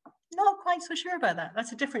 Not quite so sure about that.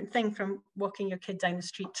 That's a different thing from walking your kid down the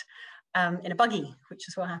street in a buggy, which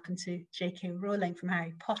is what happened to J.K. Rowling from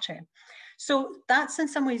Harry Potter. So that's in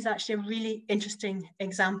some ways actually a really interesting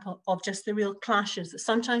example of just the real clashes, that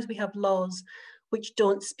sometimes we have laws which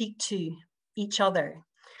don't speak to each other.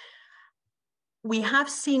 We have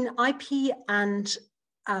seen IP and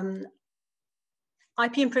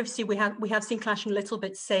privacy, we have seen clashing a little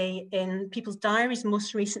bit, say, in people's diaries,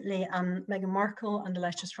 most recently Meghan Markle and the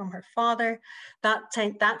letters from her father.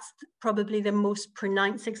 That's probably the most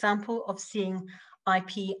pronounced example of seeing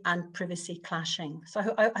IP and privacy clashing.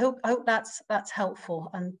 So I hope that's helpful.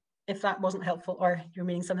 And if that wasn't helpful or you're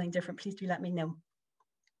meaning something different, please do let me know.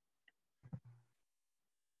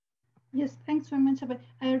 Yes, thanks very much.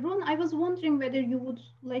 Ron, I was wondering whether you would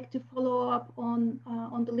like to follow up on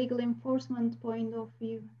the legal enforcement point of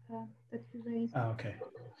view that you raised. Okay.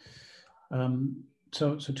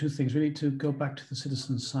 So two things, really, to go back to the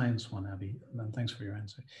citizen science one, Abby, and thanks for your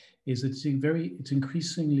answer, is it's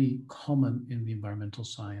increasingly common in the environmental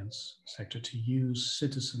science sector to use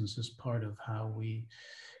citizens as part of how we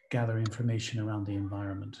gather information around the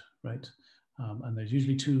environment, right? And there's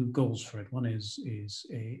usually two goals for it. One is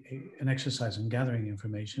an exercise in gathering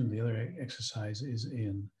information. The other exercise is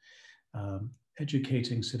in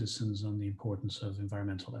educating citizens on the importance of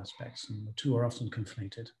environmental aspects, and the two are often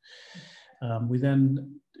conflated. We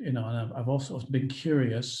then, you know, and I've also been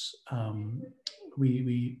curious,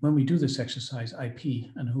 when we do this exercise, IP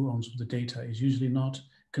and who owns the data is usually not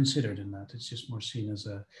considered in that. It's just more seen as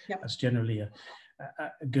as generally a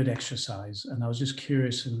good exercise. And I was just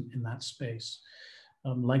curious in that space.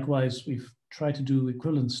 Likewise, we've tried to do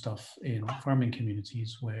equivalent stuff in farming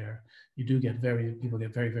communities where you do get people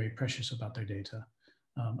get very, very precious about their data.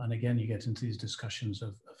 And again, you get into these discussions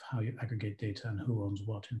of how you aggregate data and who owns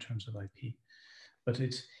what in terms of IP. But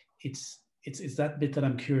it's that bit that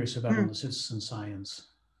I'm curious about on the citizen science.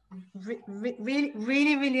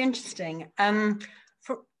 Really interesting. And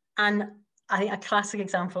I think a classic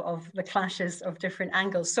example of the clashes of different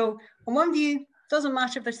angles. So on one view, doesn't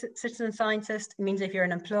matter if they're citizen scientist, it means if you're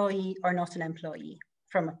an employee or not an employee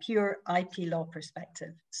from a pure IP law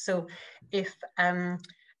perspective. So if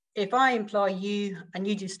I employ you and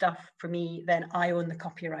you do stuff for me, then I own the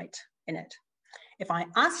copyright in it. If I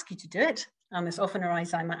ask you to do it, and this often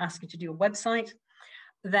arises, I might ask you to do a website,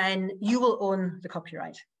 then you will own the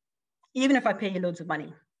copyright. Even if I pay you loads of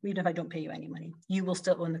money, even if I don't pay you any money, you will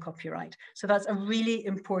still own the copyright. So that's a really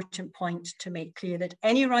important point to make clear, that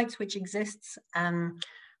any rights which exists,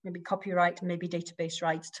 maybe copyright, maybe database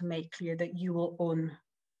rights, to make clear that you will own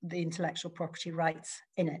the intellectual property rights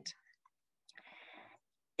in it.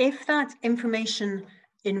 If that information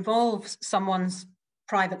involves someone's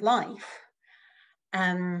private life,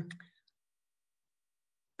 then,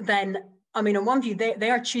 I mean, on one view, they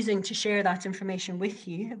are choosing to share that information with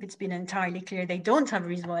you. If it's been entirely clear they don't have a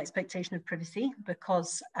reasonable expectation of privacy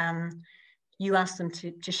because you asked them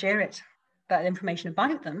to share that information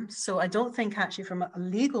about them. So I don't think actually from a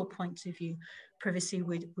legal point of view, privacy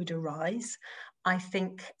would arise. I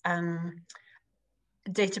think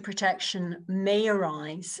data protection may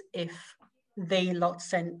arise if they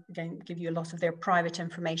then give you a lot of their private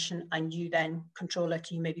information, and you then control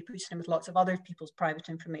it. You maybe put it in with lots of other people's private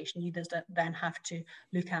information. You then have to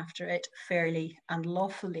look after it fairly and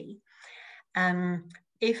lawfully.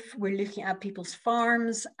 If we're looking at people's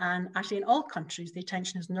farms, and actually in all countries, the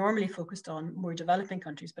attention is normally focused on more developing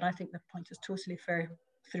countries, but I think the point is totally fair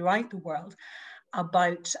throughout the world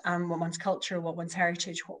about what one's culture, what one's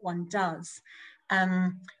heritage, what one does.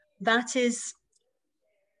 That is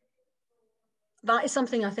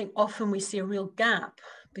something I think often we see a real gap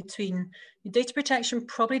between. Data protection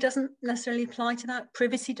probably doesn't necessarily apply to that.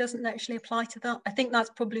 Privacy doesn't actually apply to that. I think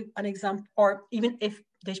that's probably an example, or even if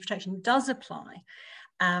data protection does apply,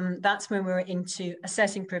 that's when we're into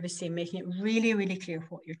assessing privacy and making it really, really clear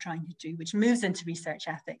what you're trying to do, which moves into research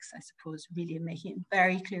ethics, I suppose, really making it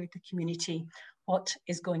very clear to the community what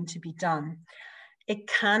is going to be done. It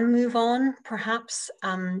can move on, perhaps,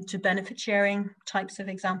 to benefit sharing types of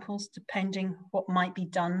examples, depending what might be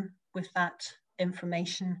done with that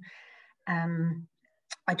information.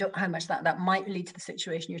 I don't know how much that might lead to the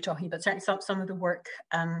situation you're talking about. Certainly some of the work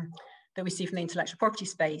that we see from the intellectual property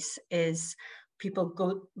space is people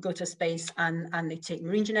go to space and they take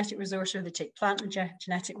marine genetic resources, or they take plant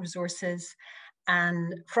genetic resources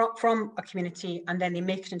and from a community, and then they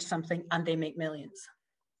make it into something and they make millions.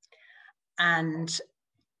 And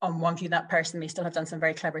on one view, that person may still have done some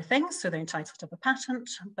very clever things, so they're entitled to have a patent.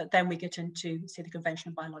 But then we get into, say, the Convention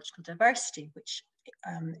on Biological Diversity, which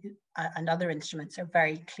and other instruments are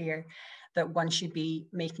very clear that one should be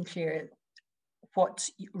making clear what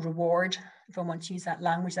reward, if I want to use that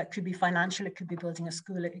language, that could be financial, it could be building a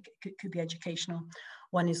school, it could be educational,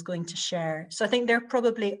 one is going to share. So I think they're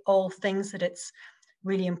probably all things that it's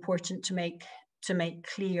really important to make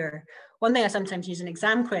clear. One thing I sometimes use in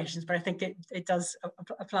exam questions, but I think it does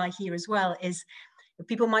apply here as well, is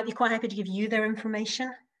people might be quite happy to give you their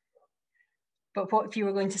information, but what if you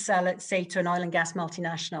were going to sell it, say, to an oil and gas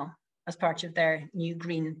multinational as part of their new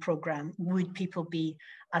green program? Would people be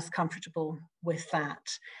as comfortable with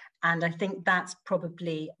that? And I think that's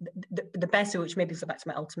probably the best way, which maybe goes back to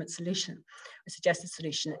my ultimate solution, a suggested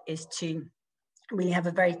solution, is to really have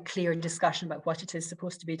a very clear discussion about what it is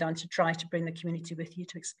supposed to be done, to try to bring the community with you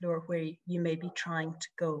to explore where you may be trying to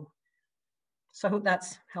go. So I hope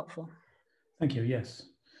that's helpful. Thank you, yes.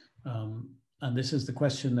 And this is the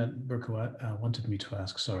question that Burko wanted me to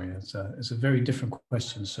ask. Sorry, it's a very different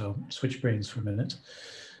question, so switch brains for a minute.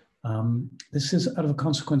 This is out of a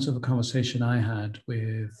consequence of a conversation I had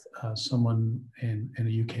with someone in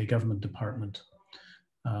a UK government department.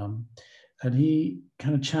 And he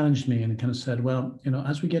kind of challenged me and kind of said, well, you know,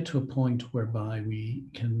 as we get to a point whereby we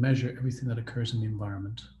can measure everything that occurs in the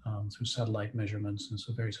environment through satellite measurements and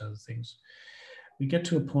so various other things, we get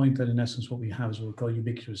to a point that in essence what we have is what we call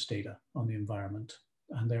ubiquitous data on the environment.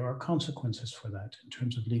 And there are consequences for that in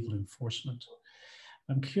terms of legal enforcement.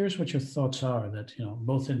 I'm curious what your thoughts are that, you know,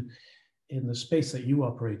 both in the space that you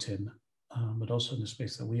operate in, but also in the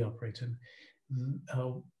space that we operate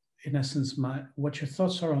in essence, what your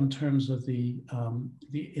thoughts are on terms of the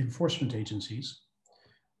enforcement agencies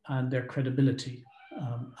and their credibility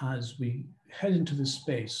as we head into this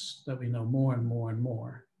space that we know more and more and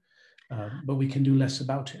more, but we can do less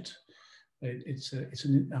about it.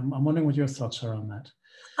 I'm wondering what your thoughts are on that.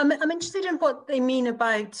 I'm interested in what they mean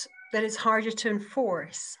about that it's harder to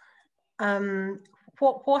enforce.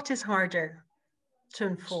 What is harder to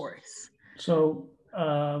enforce? So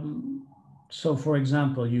for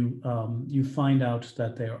example, you find out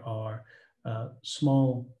that there are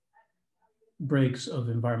small breaks of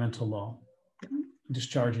environmental law,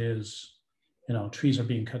 discharges, you know, trees are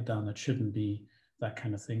being cut down that shouldn't be, that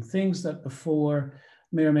kind of thing. Things that before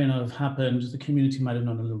may or may not have happened, the community might have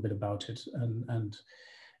known a little bit about it, and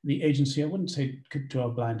the agency, I wouldn't say could draw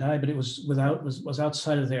a blind eye, but it was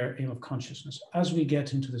outside of their aim of consciousness. As we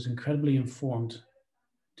get into this incredibly informed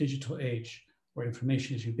digital age, where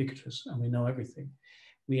information is ubiquitous and we know everything,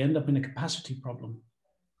 we end up in a capacity problem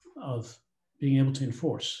of being able to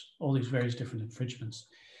enforce all these various different infringements,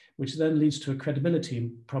 which then leads to a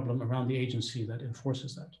credibility problem around the agency that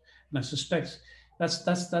enforces that. And I suspect that's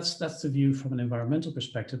the view from an environmental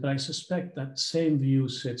perspective, but I suspect that same view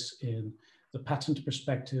sits in the patent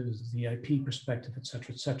perspective, the IP perspective, et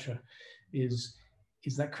cetera, is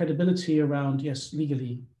that credibility around, yes,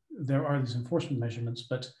 legally, there are these enforcement measurements,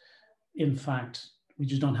 but in fact, we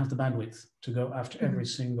just don't have the bandwidth to go after every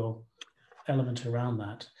single element around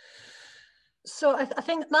that. So I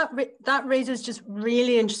think that raises just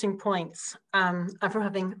really interesting points. And from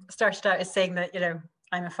having started out as saying that, you know,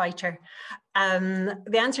 I'm a fighter,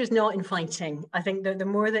 the answer is not in fighting. I think that the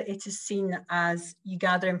more that it is seen as you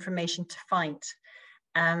gather information to fight,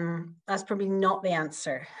 That's probably not the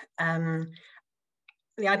answer. The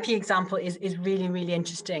IP example is really, really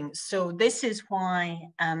interesting. So this is why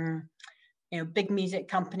you know, big music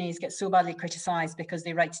companies get so badly criticized because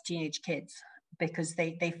they write to teenage kids, because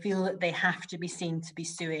they feel that they have to be seen to be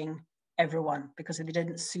suing everyone, because if they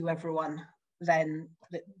didn't sue everyone, then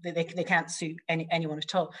they can't sue anyone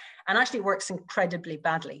at all. And actually it works incredibly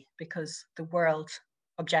badly because the world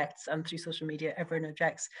objects, and through social media everyone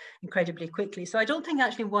objects incredibly quickly. So I don't think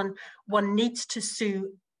actually one needs to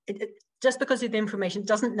sue. Just because of the information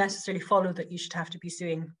doesn't necessarily follow that you should have to be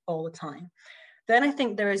suing all the time. Then I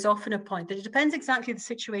think there is often a point that it depends exactly the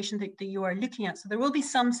situation that you are looking at. So there will be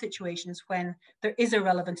some situations when there is a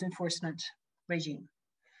relevant enforcement regime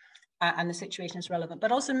and the situation is relevant,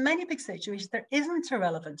 but also in many big situations, there isn't a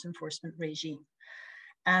relevant enforcement regime.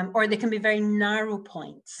 Or they can be very narrow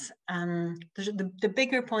points. The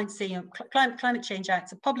bigger points, say, you know, Climate Change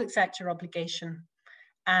Act's a public sector obligation,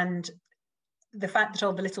 and the fact that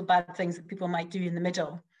all the little bad things that people might do in the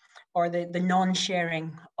middle, or the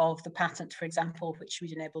non-sharing of the patent, for example, which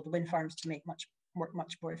would enable the wind farms to work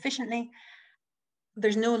much more efficiently.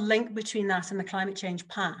 There's no link between that and the climate change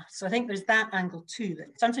path. So I think there's that angle too,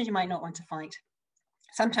 that sometimes you might not want to fight.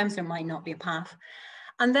 Sometimes there might not be a path.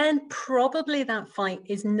 And then probably that fight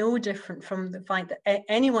is no different from the fight that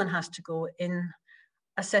anyone has to go in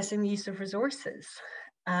assessing the use of resources.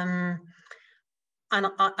 And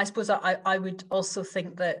I suppose I would also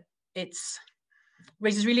think that it's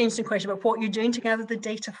raises a really interesting question about what you're doing to gather the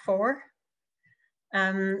data for.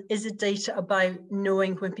 Is it data about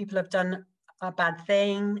knowing when people have done a bad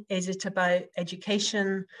thing? Is it about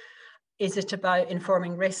education? Is it about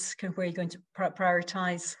informing risk and where you're going to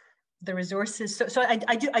prioritize the resources? So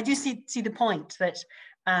I do see the point that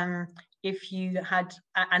if you had,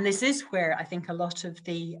 and this is where I think a lot of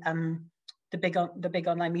the big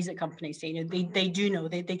online music companies, you know, they do know,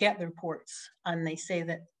 they get the reports and they say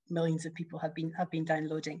that millions of people have been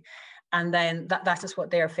downloading, and then that is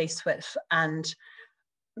what they are faced with. And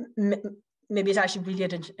maybe it's actually really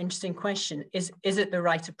an interesting question: is it the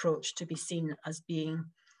right approach to be seen as being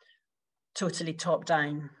totally top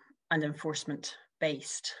down and enforcement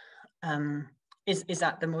based? Is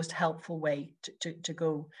that the most helpful way to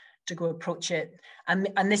go approach it?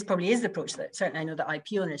 And this probably is the approach that certainly I know that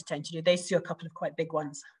IP owners tend to do. They sue a couple of quite big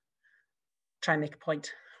ones, try and make a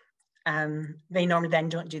point. They normally then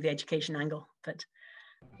don't do the education angle, but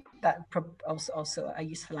that also a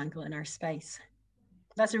useful angle in our space.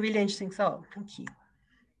 That's a really interesting thought. Thank you.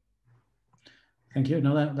 Thank you.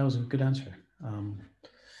 No, that was a good answer.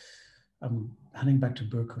 I'm handing back to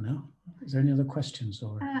Burko now. Is there any other questions?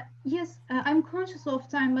 Or yes, I'm conscious of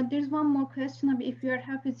time, but there's one more question. If you are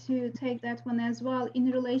happy to take that one as well, in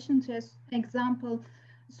relation to, as example,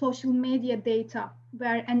 social media data,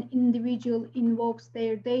 where an individual invokes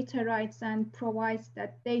their data rights and provides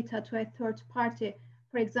that data to a third party,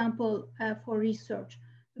 for example, for research.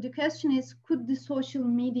 The question is, could the social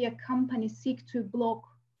media company seek to block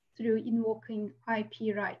through invoking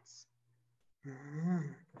IP rights?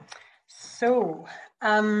 So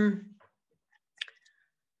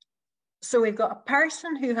we've got a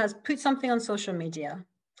person who has put something on social media,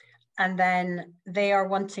 and then they are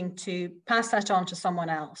wanting to pass that on to someone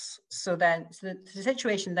else. So the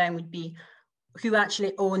situation then would be who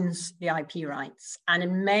actually owns the IP rights. And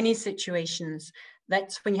in many situations,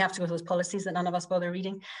 that's when you have to go to those policies that none of us bother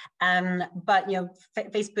reading. But you know,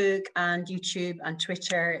 Facebook and YouTube and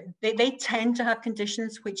Twitter, they tend to have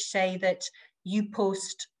conditions which say that you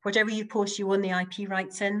post, whatever you post, you own the IP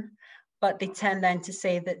rights in. But they tend then to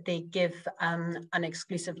say that they give an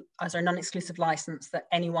exclusive, as a non-exclusive license, that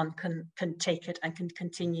anyone can take it and can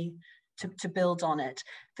continue to build on it.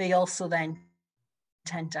 They also then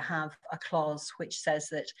tend to have a clause which says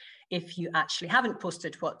that if you actually haven't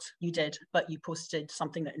posted what you did, but you posted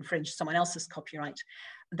something that infringed someone else's copyright,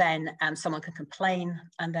 then someone can complain,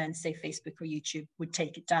 and then say Facebook or YouTube would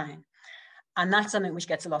take it down. And that's something which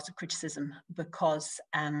gets a lot of criticism, because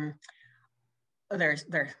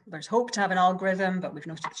there's hope to have an algorithm, but we've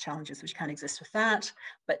noted the challenges which can exist with that.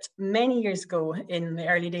 But many years ago, in the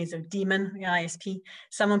early days of Demon, the ISP,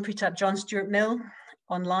 someone put up John Stuart Mill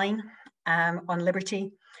online on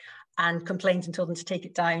Liberty and complained and told them to take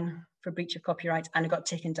it down for breach of copyright, and it got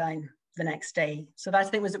taken down the next day. So that, I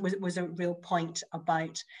think, was a real point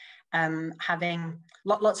about having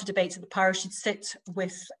lots of debates that the power should sit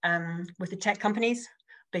with the tech companies,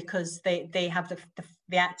 because they have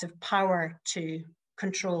the active power to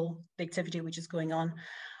control the activity which is going on,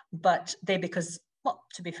 but because well,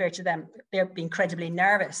 to be fair to them, they're being incredibly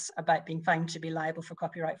nervous about being found to be liable for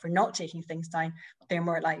copyright for not taking things down. They're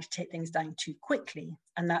more likely to take things down too quickly,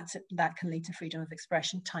 and that can lead to freedom of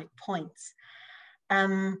expression type points.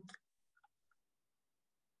 On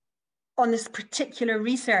this particular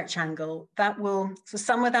research angle, so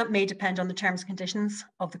some of that may depend on the terms and conditions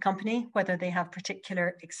of the company, whether they have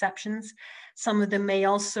particular exceptions. Some of them may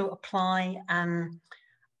also apply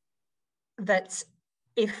that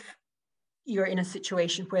if you're in a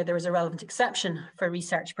situation where there is a relevant exception for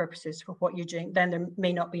research purposes for what you're doing, then there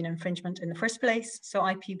may not be an infringement in the first place, so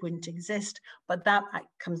IP wouldn't exist. But that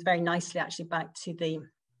comes very nicely actually back to the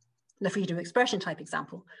freedom of expression type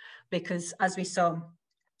example, because as we saw,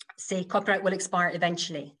 say copyright will expire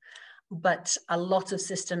eventually, but a lot of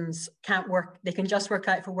systems can't work. They can just work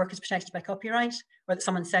out if a work is protected by copyright, or that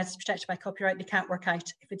someone says it's protected by copyright. They can't work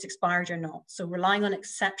out if it's expired or not. So relying on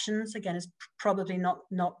exceptions, again, is probably not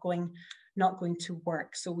going to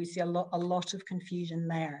work. So we see a lot of confusion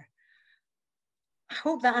there. I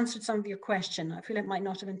hope that answered some of your question. I feel it might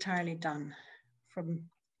not have entirely done.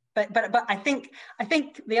 But I think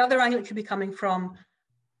the other angle it could be coming from,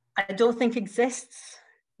 I don't think exists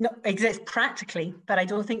practically, but I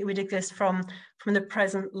don't think it would exist from the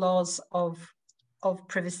present laws of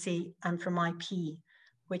privacy and from IP,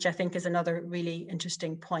 which I think is another really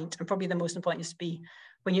interesting point. And probably the most important is to be,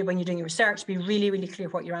 when you're doing your research, be really, really clear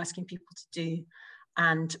what you're asking people to do,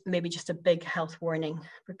 and maybe just a big health warning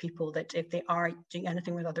for people that if they are doing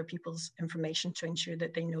anything with other people's information, to ensure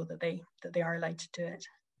that they know that they are allowed to do it.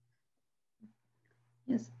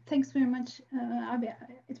 Yes, thanks very much, Abbe.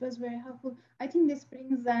 It was very helpful. I think this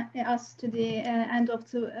brings us to the end of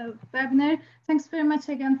the webinar. Thanks very much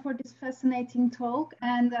again for this fascinating talk,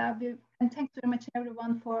 and thanks very much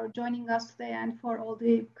everyone for joining us today and for all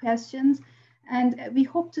the questions. And we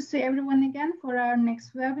hope to see everyone again for our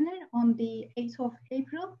next webinar on the 8th of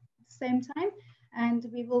April, same time. And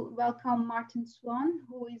we will welcome Martin Swan,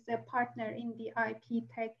 who is a partner in the IP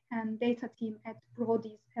Tech and Data team at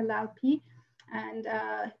Brody's LLP. And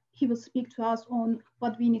he will speak to us on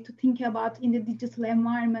what we need to think about in the digital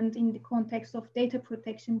environment in the context of data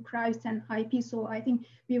protection, privacy, and IP. So I think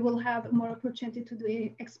we will have more opportunity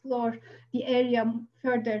to explore the area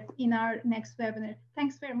further in our next webinar.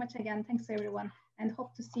 Thanks very much again. Thanks, everyone, and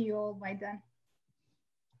hope to see you all by then.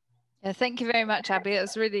 Yeah, thank you very much, Abbe. It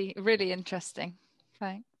was really, really interesting.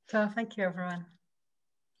 Thanks. So thank you, everyone.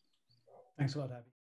 Thanks a lot, Abbe.